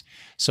 volumes.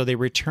 So they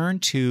return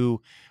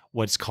to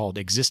what's called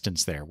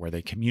existence there, where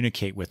they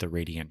communicate with the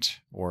Radiant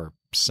or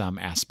some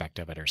aspect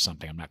of it or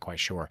something. I'm not quite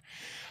sure.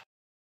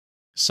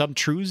 Some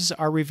truths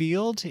are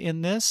revealed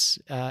in this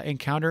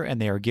encounter, and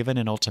they are given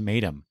an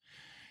ultimatum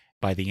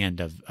by the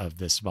end of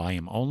this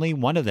volume. Only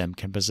one of them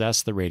can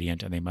possess the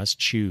Radiant, and they must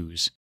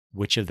choose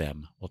which of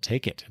them will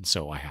take it. And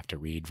so I have to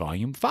read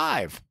volume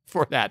 5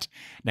 for that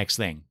next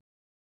thing.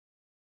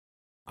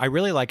 I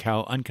really like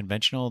how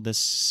unconventional this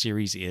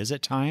series is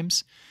at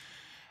times.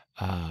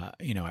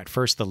 At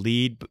first the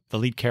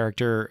lead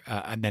character,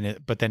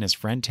 but then his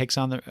friend takes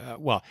on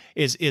the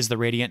is the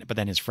Radiant, but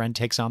then his friend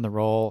takes on the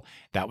role.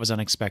 That was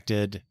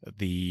unexpected.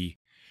 The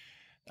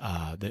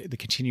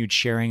continued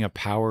sharing of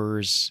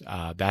powers,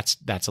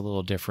 that's a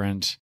little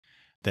different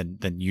than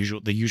the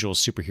usual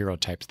superhero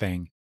type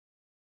thing.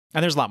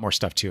 And there's a lot more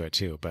stuff to it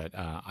too. But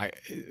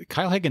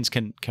Kyle Higgins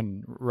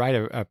can write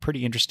a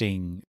pretty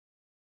interesting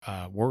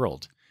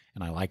world,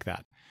 and I like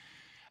that.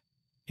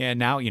 And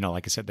now,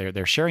 like I said,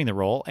 they're sharing the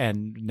role,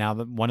 and now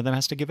one of them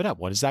has to give it up.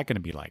 What is that going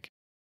to be like?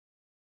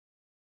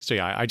 So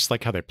yeah, I just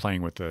like how they're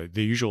playing with the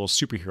usual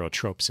superhero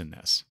tropes in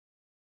this.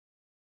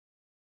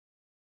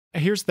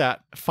 Here's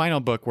that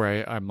final book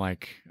where I'm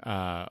like,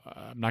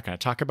 I'm not going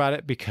to talk about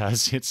it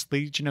because it's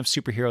Legion of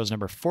Superheroes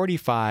number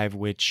 45,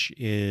 which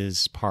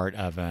is part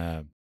of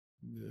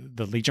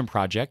the Legion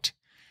Project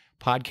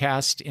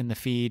podcast in the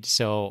feed.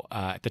 So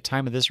at the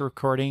time of this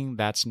recording,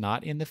 that's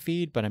not in the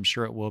feed, but I'm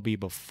sure it will be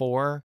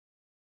before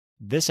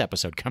this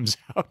episode comes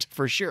out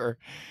for sure.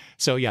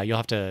 So yeah, you'll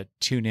have to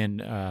tune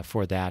in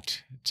for that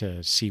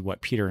to see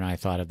what Peter and I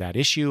thought of that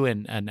issue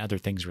and other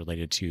things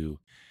related to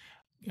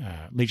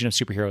Legion of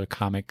Superhero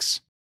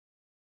comics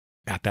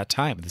at that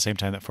time, at the same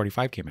time that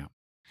 45 came out.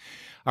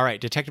 All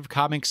right, Detective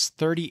Comics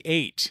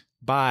 38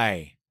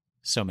 by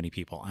so many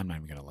people. I'm not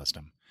even going to list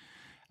them.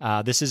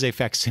 This is a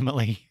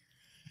facsimile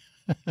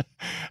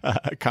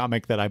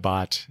comic that I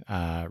bought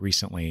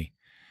recently.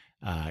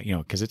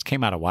 Because it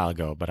came out a while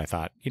ago, but I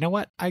thought, you know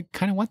what? I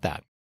kind of want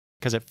that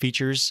because it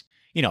features,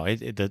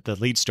 the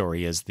lead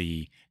story is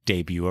the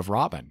debut of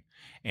Robin.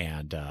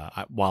 And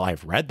while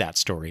I've read that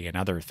story and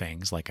other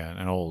things like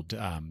an old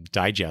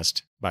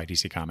digest by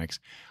DC Comics,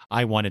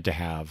 I wanted to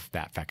have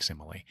that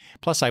facsimile.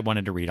 Plus, I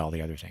wanted to read all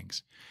the other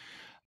things.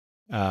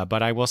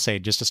 But I will say,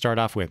 just to start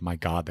off with, my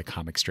God, the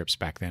comic strips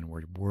back then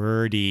were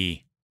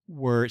wordy.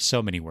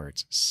 So many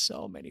words.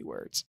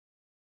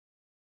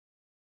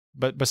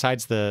 But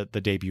besides the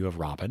debut of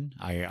Robin,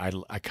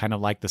 I kind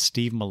of like the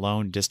Steve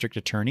Malone District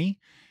Attorney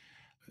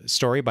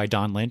story by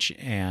Don Lynch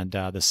and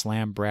the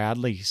Slam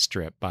Bradley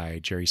strip by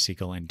Jerry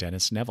Siegel and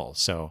Dennis Neville.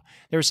 So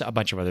there's a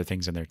bunch of other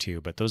things in there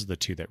too, but those are the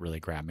two that really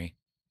grab me.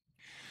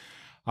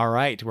 All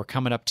right, we're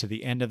coming up to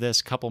the end of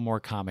this. Couple more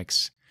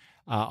comics.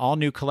 All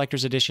new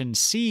collector's edition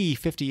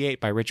C58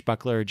 by Rich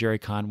Buckler, Jerry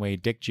Conway,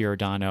 Dick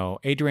Giordano,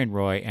 Adrian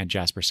Roy, and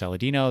Jasper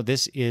Saladino.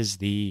 This is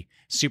the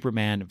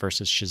Superman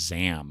versus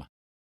Shazam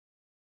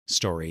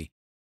story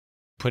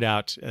put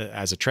out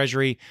as a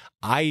treasury.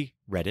 I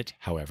read it,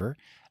 however,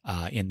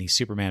 in the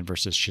Superman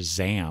versus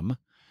Shazam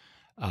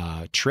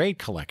trade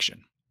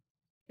collection.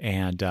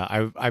 And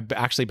I've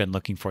actually been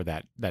looking for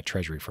that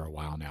treasury for a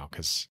while now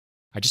because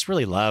I just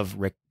really love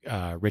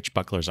Rich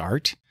Buckler's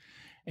art,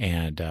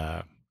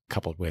 and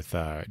coupled with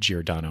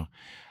Giordano.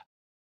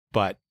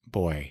 But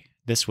boy,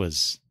 this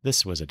was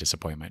a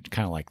disappointment.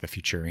 Kind of like the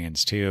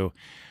Futurians too.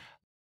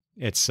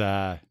 It's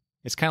kind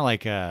of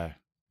like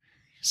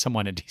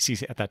someone at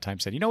DC at that time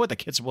said, "You know what the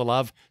kids will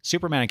love?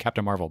 Superman and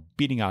Captain Marvel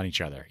beating on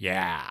each other."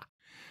 Yeah.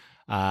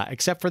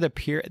 Except for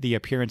the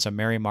appearance of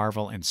Mary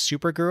Marvel and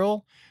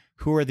Supergirl,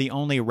 who are the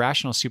only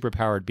rational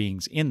superpowered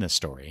beings in the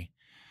story.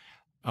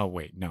 Oh,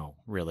 wait, no,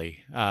 really.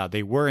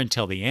 They were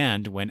until the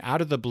end when,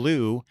 out of the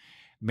blue,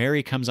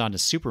 Mary comes on to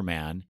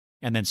Superman,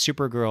 and then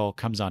Supergirl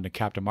comes on to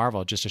Captain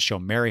Marvel just to show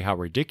Mary how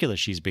ridiculous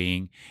she's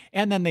being,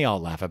 and then they all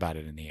laugh about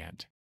it in the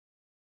end.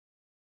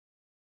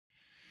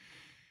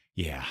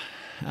 Yeah.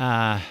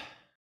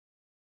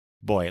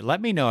 Boy,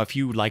 let me know if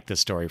you like this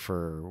story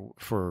for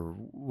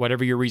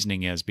whatever your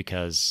reasoning is,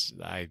 because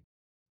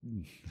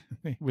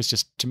it was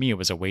just, to me, it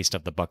was a waste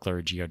of the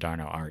Buckler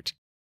Giordano art.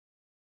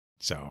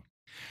 So,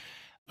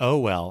 oh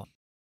well.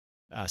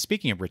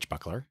 Speaking of Rich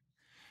Buckler,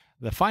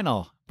 the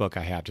final book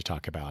I have to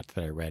talk about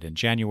that I read in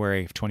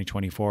January of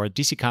 2024,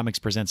 DC Comics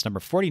presents number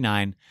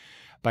 49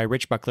 by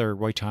Rich Buckler,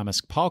 Roy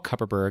Thomas, Paul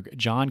Kupperberg,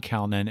 John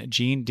Calnan,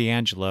 Gene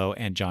D'Angelo,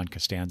 and John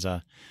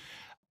Costanza.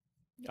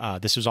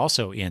 This was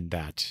also in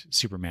that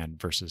Superman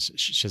versus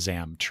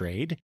Shazam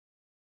trade.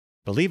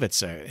 I believe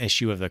it's an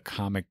issue of the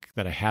comic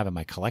that I have in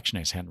my collection.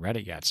 I just hadn't read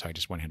it yet, so I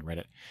just went ahead and read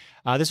it.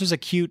 This was a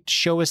cute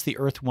show us the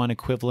Earth One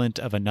equivalent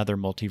of another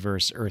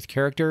multiverse Earth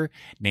character,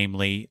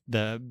 namely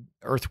the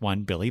Earth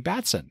One Billy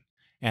Batson.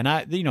 And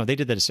they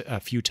did that a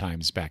few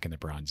times back in the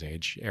Bronze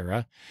Age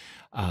era,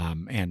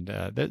 and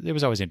it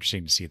was always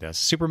interesting to see this.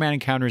 Superman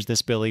encounters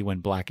this Billy when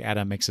Black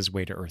Adam makes his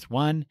way to Earth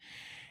One,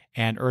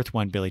 and Earth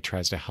One Billy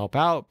tries to help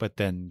out, but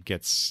then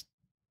gets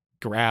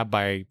grabbed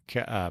by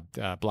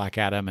Black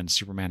Adam, and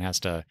Superman has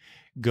to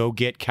go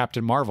get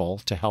Captain Marvel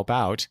to help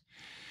out.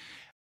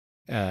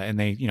 And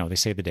they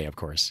save the day, of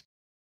course.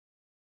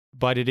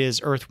 But it is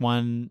the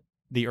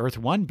Earth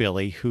One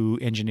Billy who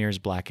engineers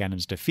Black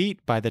Adam's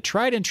defeat by the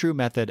tried and true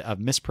method of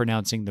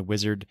mispronouncing the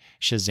wizard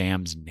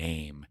Shazam's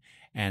name.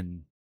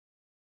 And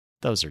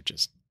those are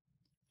just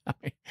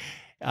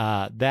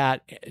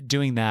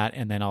doing that,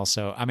 and then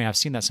also, I've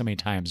seen that so many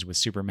times with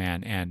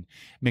Superman and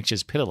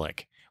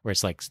Mxyzptlk, where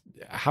it's like,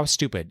 how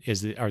stupid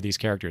are these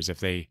characters if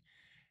they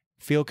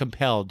feel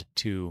compelled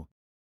to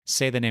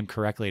say the name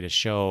correctly to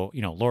show,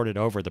 lord it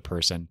over the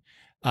person,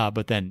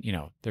 but then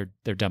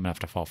they're dumb enough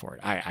to fall for it.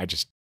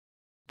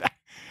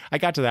 I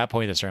got to that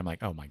point in the story. I'm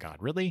like, oh my God,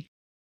 really?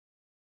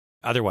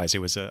 Otherwise, it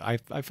was I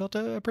felt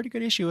a pretty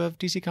good issue of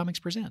DC Comics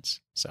Presents.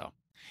 So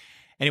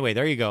anyway,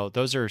 there you go.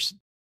 Those are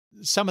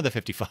some of the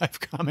 55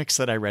 comics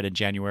that I read in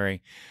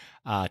January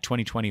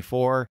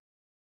 2024.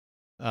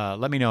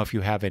 Let me know if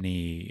you have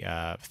any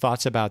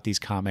thoughts about these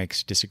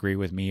comics, disagree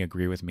with me,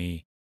 agree with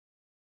me.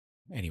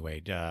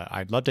 Anyway,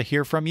 I'd love to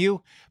hear from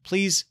you.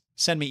 Please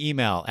send me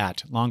email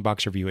at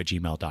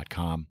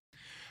longboxreview@gmail.com,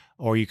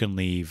 or you can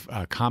leave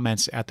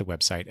comments at the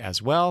website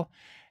as well.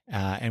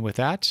 And with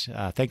that,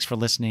 thanks for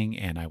listening,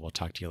 and I will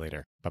talk to you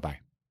later.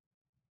 Bye-bye.